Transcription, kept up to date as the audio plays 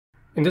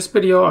In this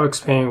video, I'll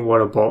explain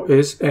what a vault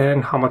is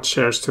and how much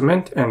shares to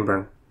mint and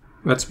burn.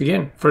 Let's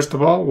begin. First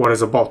of all, what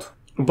is a vault?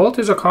 A vault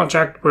is a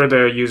contract where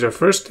the user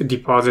first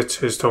deposits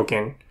his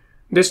token.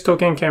 This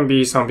token can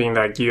be something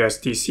like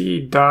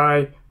USDC,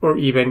 DAI, or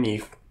even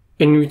ETH.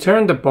 In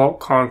return, the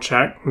vault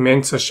contract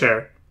mints a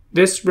share.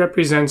 This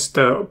represents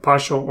the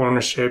partial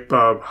ownership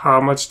of how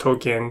much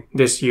token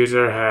this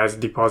user has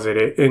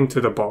deposited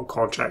into the vault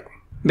contract.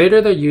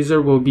 Later, the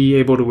user will be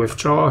able to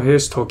withdraw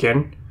his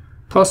token,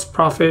 plus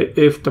profit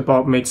if the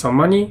vault made some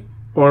money,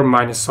 or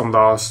minus some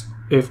loss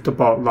if the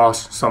vault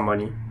lost some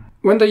money.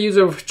 When the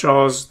user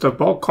withdraws, the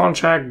vault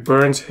contract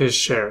burns his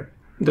share.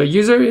 The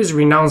user is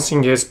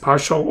renouncing his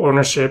partial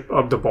ownership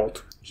of the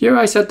vault. Here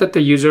I said that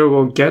the user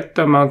will get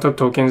the amount of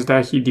tokens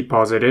that he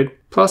deposited,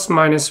 plus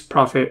minus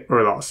profit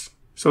or loss.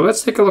 So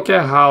let's take a look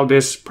at how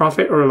this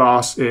profit or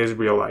loss is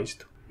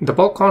realized. The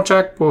vault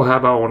contract will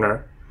have an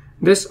owner.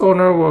 This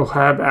owner will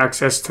have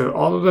access to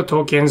all of the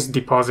tokens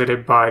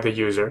deposited by the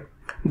user.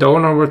 The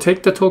owner will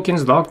take the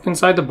tokens locked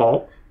inside the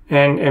vault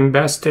and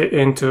invest it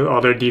into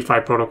other DeFi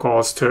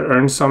protocols to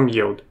earn some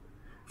yield.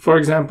 For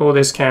example,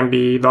 this can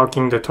be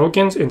locking the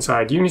tokens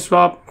inside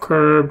Uniswap,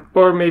 Curve,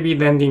 or maybe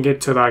lending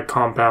it to like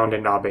Compound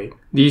and Aave.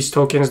 These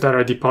tokens that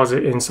are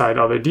deposited inside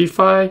other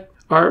DeFi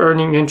are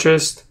earning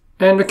interest,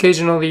 and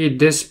occasionally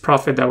this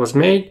profit that was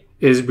made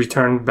is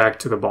returned back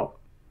to the vault.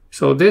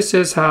 So this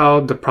is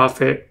how the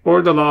profit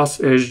or the loss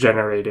is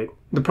generated.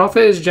 The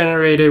profit is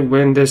generated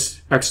when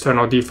this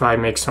external DeFi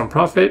makes some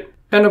profit.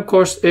 And of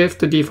course, if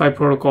the DeFi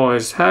protocol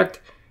is hacked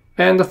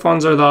and the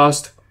funds are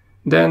lost,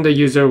 then the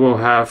user will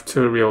have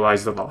to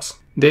realize the loss.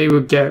 They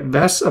will get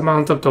less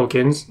amount of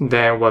tokens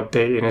than what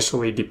they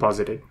initially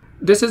deposited.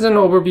 This is an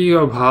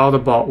overview of how the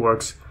vault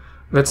works.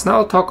 Let's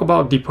now talk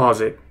about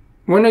deposit.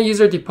 When a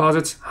user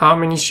deposits, how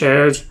many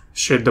shares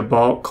should the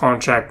vault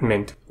contract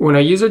mint? When a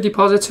user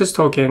deposits his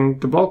token,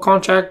 the vault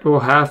contract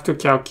will have to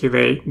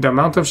calculate the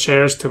amount of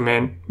shares to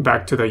mint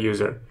back to the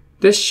user.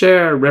 This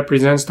share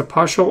represents the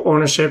partial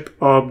ownership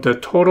of the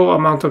total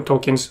amount of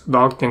tokens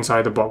locked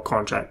inside the vault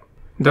contract.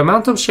 The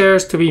amount of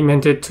shares to be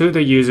minted to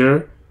the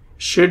user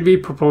should be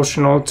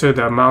proportional to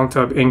the amount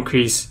of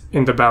increase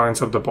in the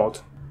balance of the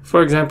vault.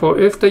 For example,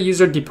 if the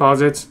user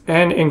deposits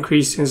and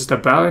increases the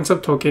balance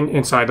of token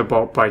inside the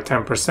vault by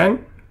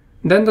 10%,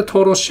 then the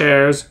total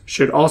shares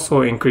should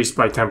also increase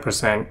by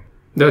 10%.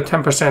 The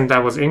 10%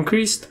 that was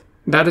increased,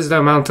 that is the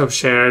amount of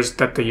shares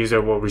that the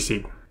user will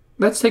receive.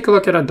 Let's take a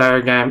look at a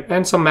diagram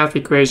and some math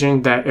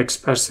equation that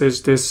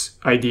expresses this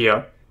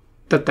idea,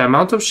 that the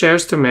amount of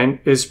shares to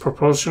mint is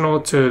proportional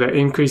to the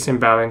increase in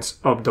balance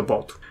of the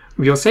vault.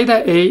 We'll say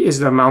that A is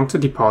the amount to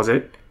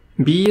deposit,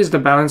 B is the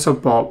balance of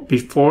vault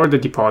before the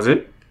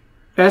deposit,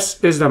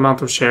 S is the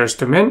amount of shares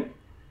to mint,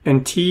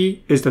 and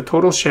T is the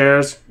total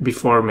shares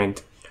before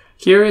mint.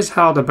 Here is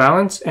how the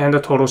balance and the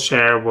total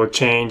share will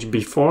change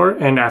before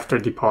and after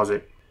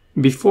deposit.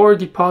 Before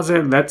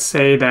deposit, let's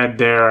say that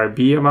there are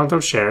B amount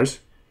of shares.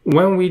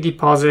 When we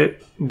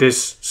deposit,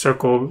 this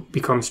circle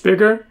becomes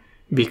bigger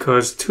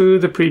because to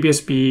the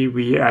previous B,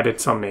 we added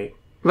some A.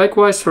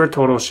 Likewise for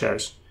total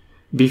shares.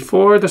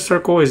 Before the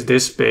circle is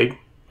this big,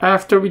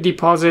 after we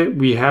deposit,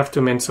 we have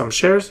to mint some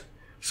shares,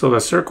 so the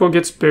circle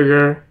gets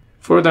bigger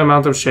for the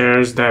amount of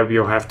shares that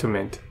we'll have to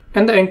mint.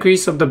 And the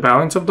increase of the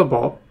balance of the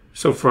vault,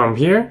 so from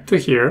here to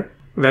here,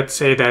 let's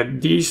say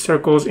that these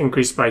circles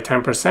increase by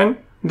 10%,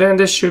 then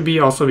this should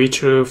also be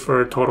true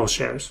for total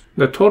shares.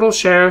 The total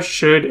share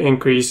should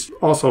increase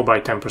also by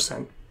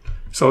 10%.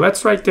 So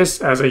let's write this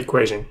as an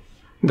equation.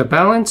 The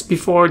balance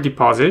before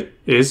deposit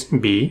is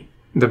B.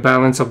 The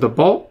balance of the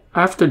vault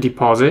after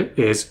deposit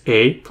is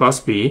A plus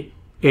B.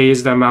 A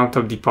is the amount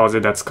of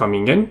deposit that's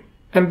coming in,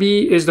 and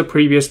B is the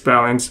previous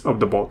balance of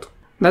the vault.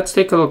 Let's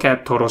take a look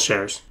at total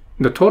shares.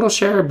 The total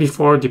share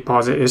before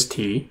deposit is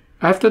T.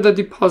 After the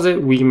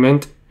deposit, we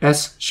mint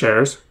S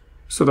shares,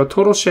 so the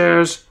total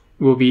shares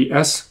will be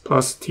S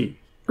plus T.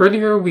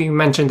 Earlier, we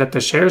mentioned that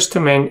the shares to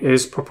mint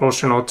is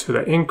proportional to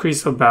the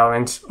increase of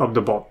balance of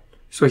the vault.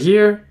 So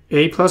here,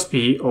 A plus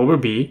B over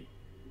B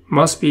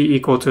must be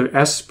equal to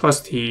S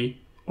plus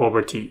T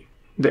over T.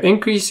 The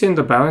increase in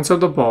the balance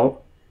of the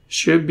vault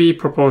should be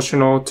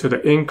proportional to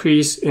the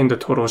increase in the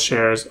total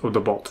shares of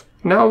the vault.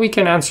 Now we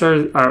can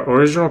answer our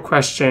original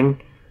question,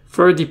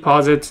 for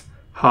deposits,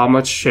 how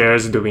much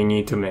shares do we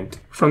need to mint?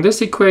 From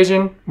this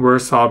equation, we're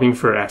solving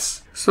for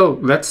S. So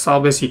let's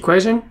solve this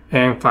equation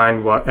and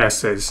find what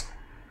S is.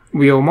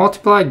 We'll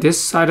multiply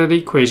this side of the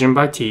equation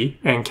by T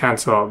and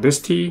cancel out this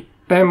T,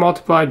 and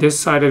multiply this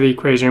side of the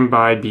equation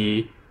by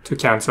B to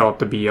cancel out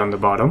the B on the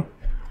bottom.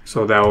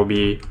 So that will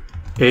be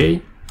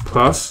A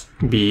plus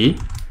B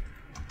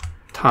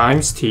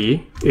times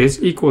T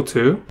is equal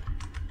to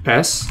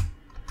S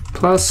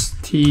plus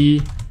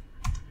T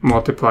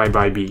multiplied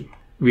by B.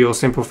 We will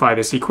simplify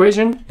this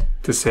equation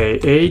to say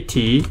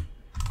AT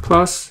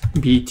plus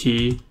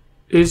BT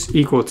is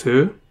equal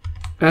to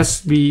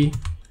SB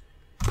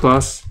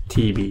plus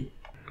TB.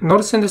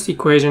 Notice in this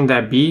equation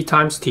that B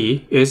times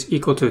T is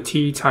equal to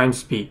T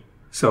times B.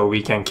 So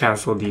we can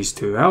cancel these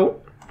two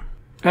out.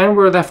 And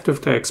we're left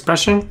with the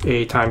expression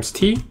A times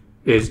T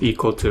is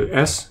equal to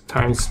S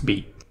times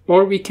B.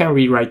 Or we can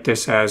rewrite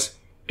this as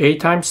A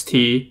times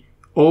T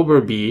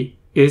over B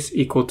is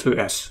equal to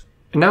S.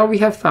 And now we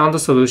have found the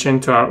solution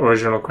to our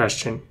original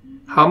question.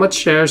 How much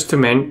shares to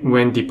mint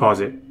when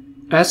deposit?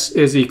 S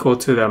is equal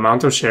to the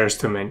amount of shares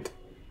to mint.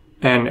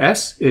 And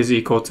S is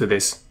equal to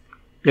this,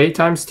 A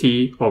times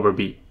T over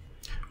B.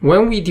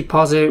 When we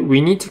deposit,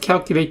 we need to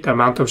calculate the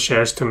amount of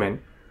shares to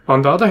mint.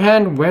 On the other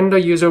hand, when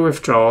the user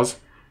withdraws,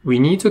 we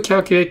need to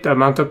calculate the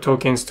amount of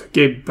tokens to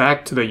give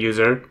back to the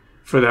user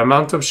for the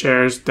amount of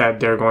shares that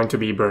they're going to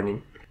be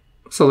burning.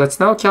 So let's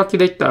now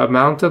calculate the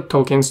amount of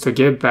tokens to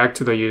give back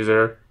to the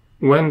user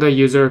when the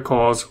user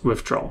calls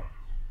withdrawal.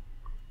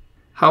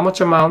 How much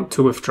amount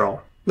to withdraw?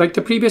 Like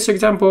the previous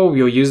example,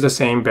 we'll use the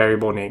same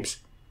variable names.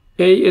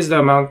 A is the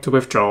amount to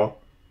withdraw,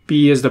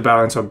 B is the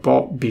balance of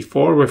vault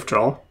before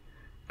withdrawal,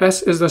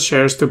 S is the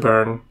shares to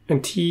burn,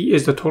 and T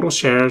is the total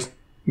shares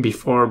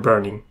before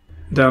burning.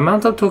 The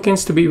amount of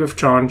tokens to be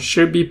withdrawn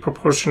should be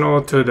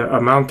proportional to the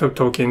amount of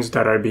tokens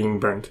that are being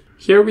burned.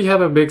 Here we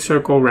have a big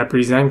circle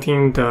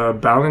representing the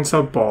balance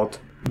of vault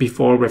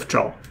before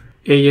withdrawal.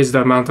 A is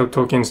the amount of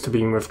tokens to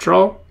be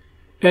withdrawn,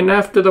 and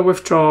after the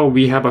withdrawal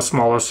we have a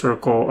smaller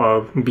circle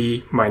of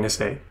B minus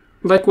A.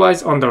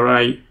 Likewise, on the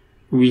right,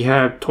 we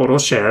have total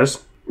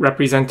shares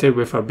represented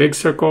with a big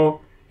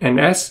circle, and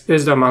S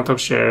is the amount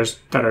of shares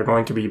that are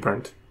going to be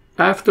burnt.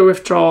 After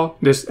withdrawal,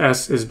 this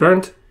S is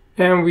burnt,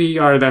 and we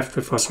are left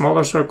with a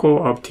smaller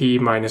circle of T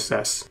minus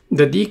S.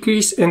 The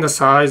decrease in the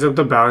size of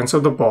the balance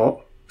of the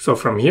vault, so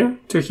from here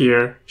to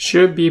here,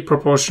 should be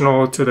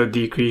proportional to the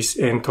decrease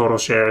in total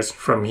shares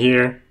from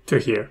here to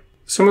here.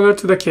 Similar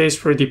to the case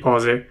for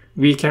deposit,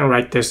 we can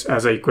write this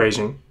as an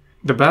equation.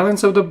 The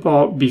balance of the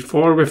vault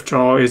before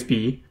withdrawal is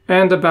B,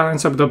 and the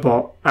balance of the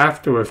vault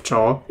after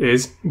withdrawal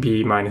is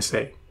B minus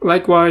A.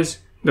 Likewise,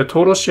 the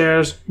total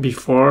shares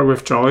before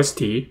withdrawal is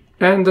T,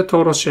 and the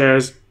total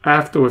shares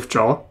after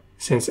withdrawal,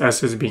 since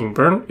S is being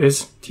burned,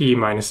 is T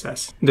minus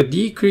S. The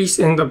decrease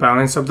in the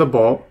balance of the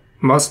vault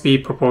must be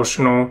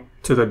proportional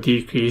to the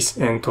decrease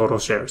in total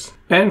shares.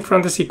 And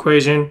from this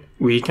equation,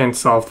 we can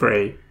solve for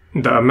A,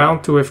 the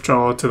amount to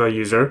withdraw to the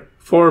user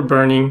for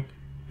burning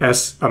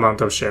S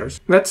amount of shares.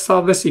 Let's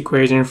solve this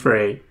equation for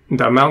A,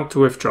 the amount to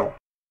withdraw.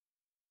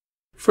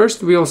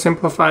 First, we'll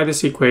simplify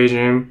this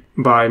equation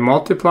by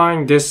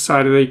multiplying this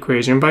side of the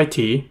equation by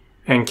T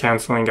and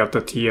canceling out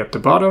the T at the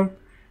bottom,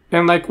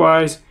 and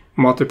likewise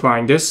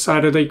multiplying this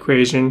side of the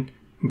equation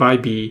by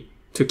B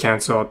to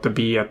cancel out the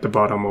B at the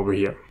bottom over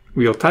here.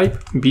 We'll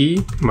type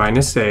B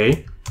minus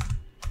A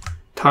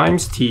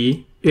times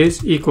T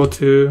is equal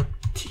to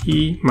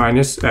T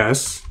minus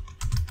S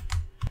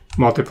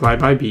multiplied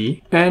by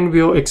B, and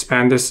we'll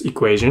expand this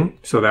equation,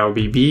 so that will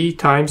be B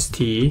times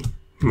T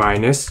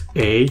minus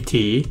AT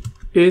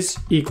is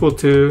equal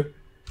to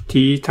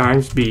T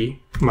times B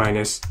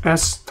minus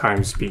S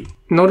times B.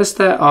 Notice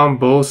that on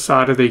both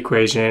sides of the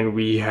equation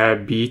we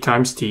have B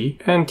times T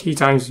and T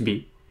times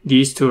B.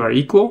 These two are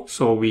equal,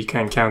 so we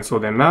can cancel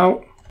them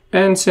out.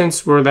 And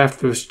since we're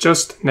left with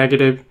just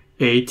negative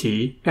AT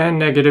and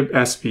negative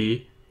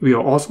SB,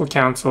 we'll also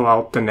cancel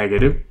out the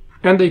negative.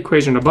 And the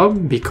equation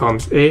above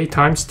becomes A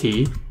times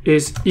T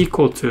is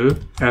equal to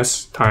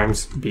S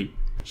times B.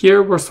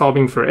 Here we're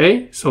solving for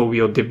A, so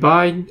we'll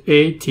divide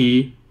AT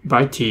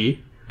by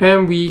T,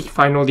 and we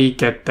finally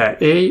get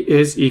that A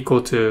is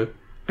equal to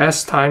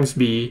S times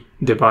B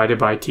divided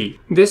by T.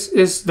 This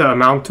is the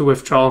amount to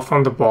withdraw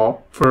from the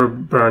vault for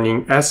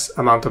burning S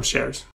amount of shares.